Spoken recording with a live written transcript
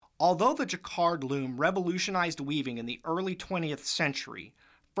Although the jacquard loom revolutionized weaving in the early 20th century,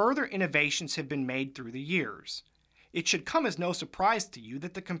 further innovations have been made through the years. It should come as no surprise to you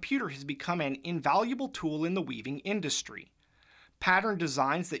that the computer has become an invaluable tool in the weaving industry. Pattern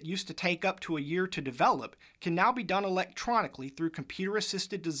designs that used to take up to a year to develop can now be done electronically through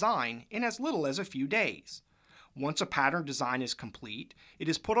computer-assisted design in as little as a few days. Once a pattern design is complete, it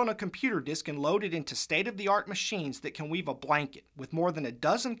is put on a computer disk and loaded into state-of-the-art machines that can weave a blanket with more than a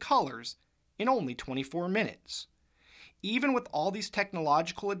dozen colors in only 24 minutes. Even with all these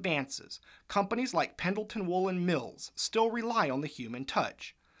technological advances, companies like Pendleton Woolen Mills still rely on the human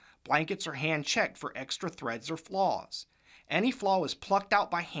touch. Blankets are hand-checked for extra threads or flaws. Any flaw is plucked out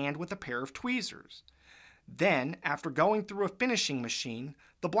by hand with a pair of tweezers. Then, after going through a finishing machine,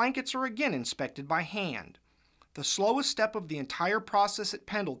 the blankets are again inspected by hand. The slowest step of the entire process at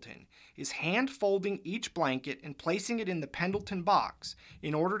Pendleton is hand-folding each blanket and placing it in the Pendleton box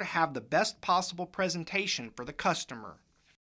in order to have the best possible presentation for the customer.